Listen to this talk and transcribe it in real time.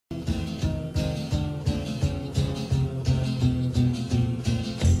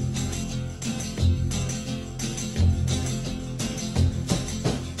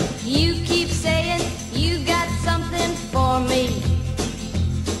saying you got something for me,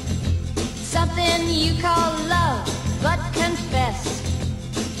 something you call love, but confess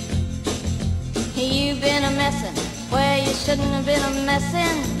you've been a messin' where you shouldn't have been a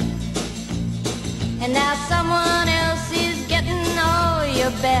messin', and now someone else is getting all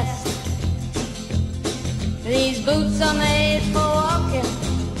your best. These boots are made for walking,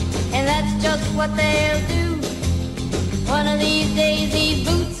 and that's just what they'll do. One of these days these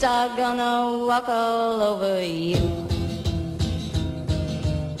boots are gonna walk all over you.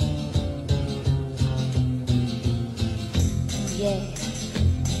 Yeah.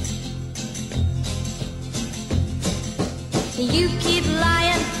 You keep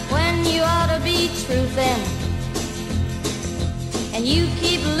lying when you ought to be truthin', and you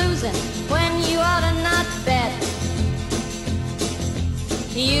keep losing when you ought to not bet.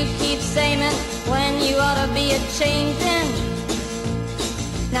 You keep saying when you ought to be a-changin'.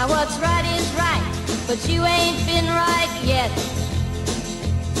 Now what's right is right, but you ain't been right yet.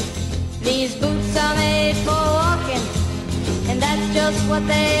 These boots are made for walking, and that's just what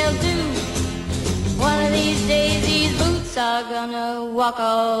they'll do. One of these days these boots are gonna walk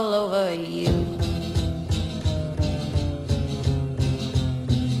all over you.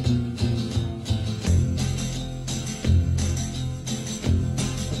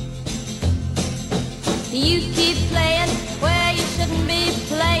 You keep playing where you shouldn't be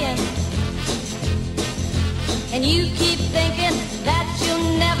playing, and you keep thinking that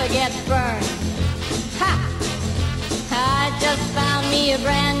you'll never get burned. Ha! I just found me a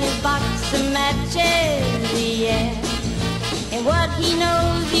brand new box of matches, yeah, and what he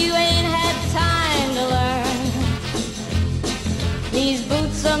knows you ain't had time to learn. These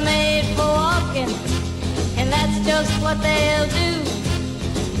boots are made for walking, and that's just what they'll do.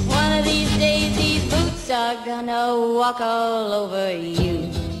 One of these days these boots are gonna walk all over you.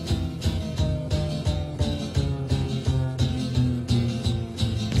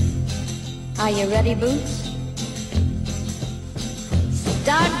 Are you ready, Boots?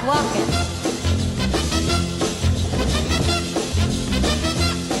 Start walking.